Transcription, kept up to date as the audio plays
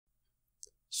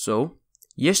So,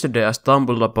 yesterday I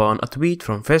stumbled upon a tweet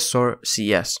from Professor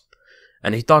CS,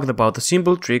 and he talked about a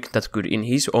simple trick that could, in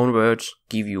his own words,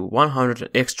 give you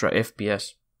 100 extra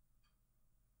FPS.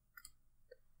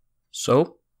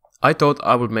 So, I thought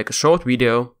I would make a short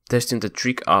video testing the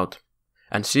trick out,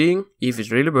 and seeing if it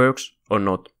really works or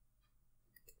not.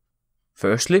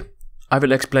 Firstly, I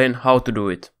will explain how to do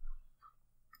it.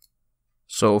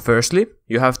 So firstly,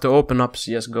 you have to open up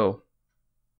CSGO.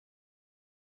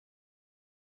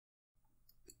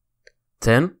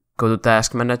 Then go to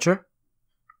Task Manager.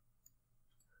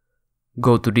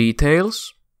 Go to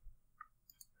Details.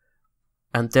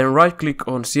 And then right click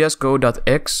on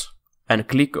csgo.x and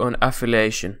click on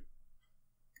Affiliation.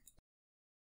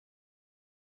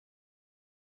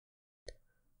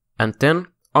 And then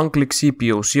unclick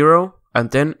CPU 0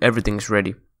 and then everything's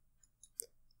ready.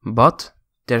 But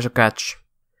there's a catch.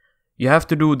 You have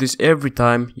to do this every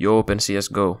time you open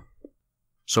CSGO.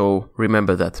 So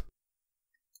remember that.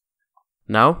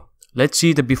 Now let's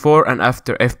see the before and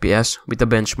after FPS with a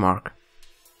benchmark.